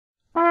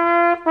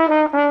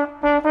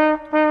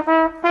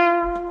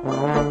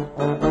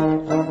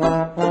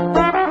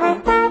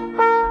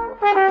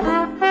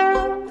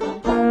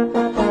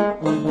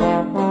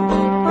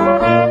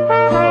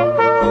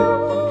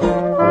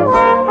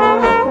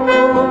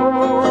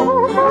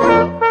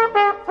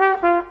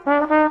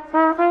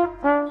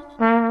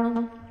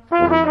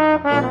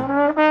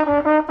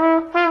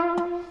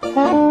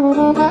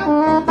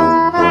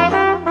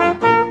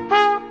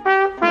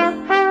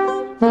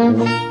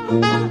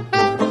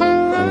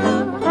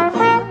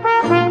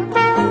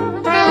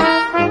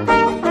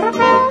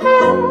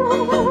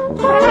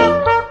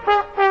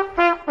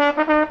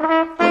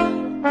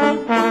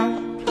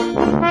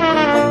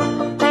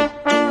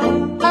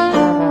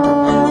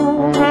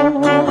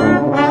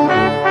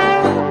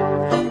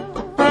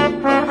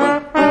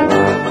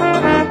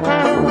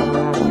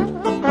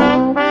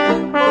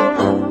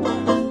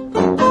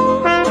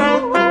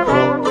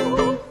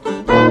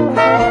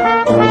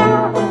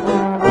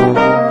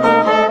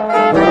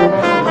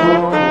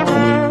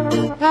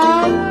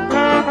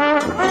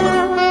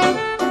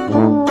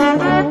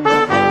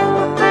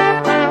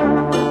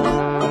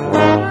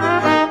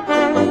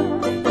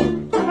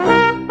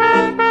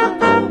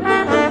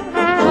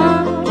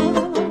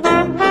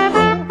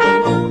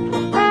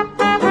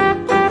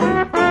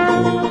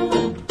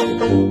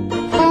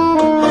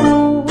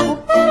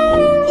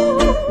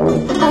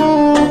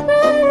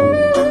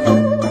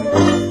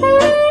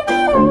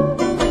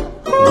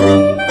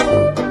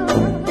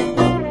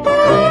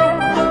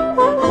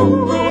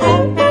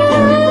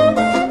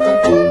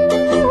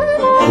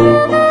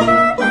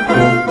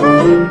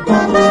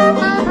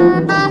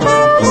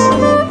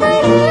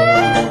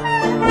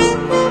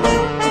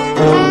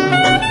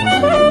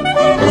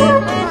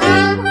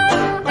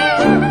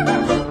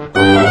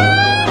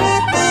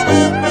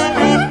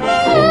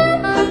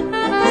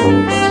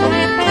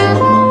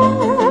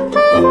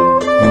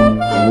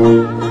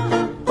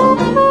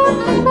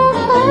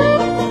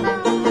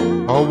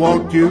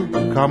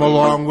come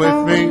along with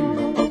me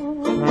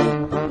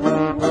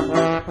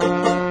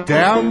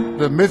down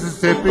the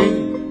Mississippi.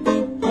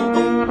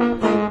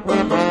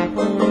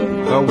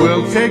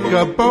 We'll take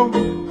a boat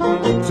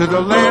to the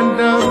land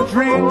of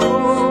dreams,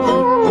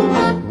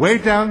 way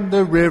down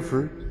the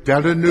river,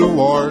 down to New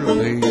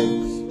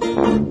Orleans.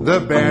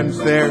 The band's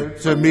there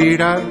to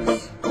meet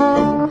us,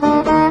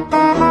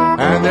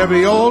 and there'll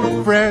be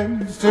old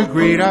friends to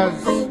greet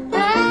us,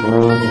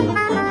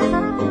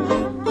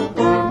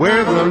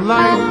 where the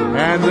light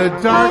and the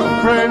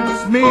dark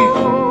friends meet,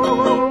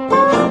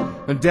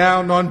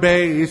 down on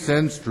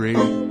Basin Street.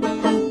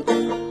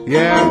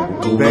 Yeah,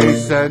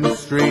 Basin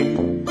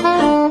Street.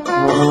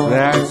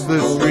 That's the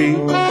street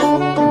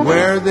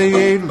where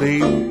the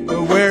elite,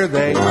 where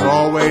they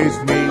always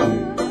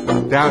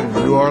meet, down in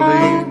New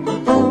Orleans,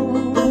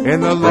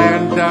 in the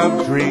land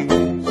of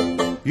dreams.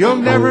 You'll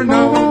never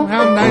know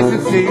how nice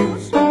it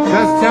seems,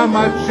 just how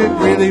much it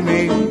really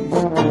means.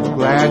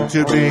 Glad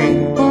to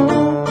be,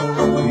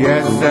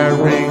 yes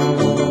sirree,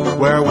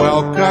 where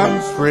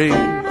welcome's free,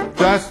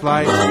 just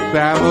like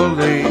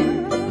family,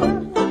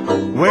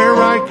 where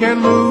I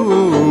can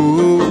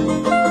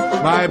lose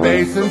my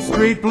Basin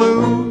Street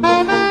blues.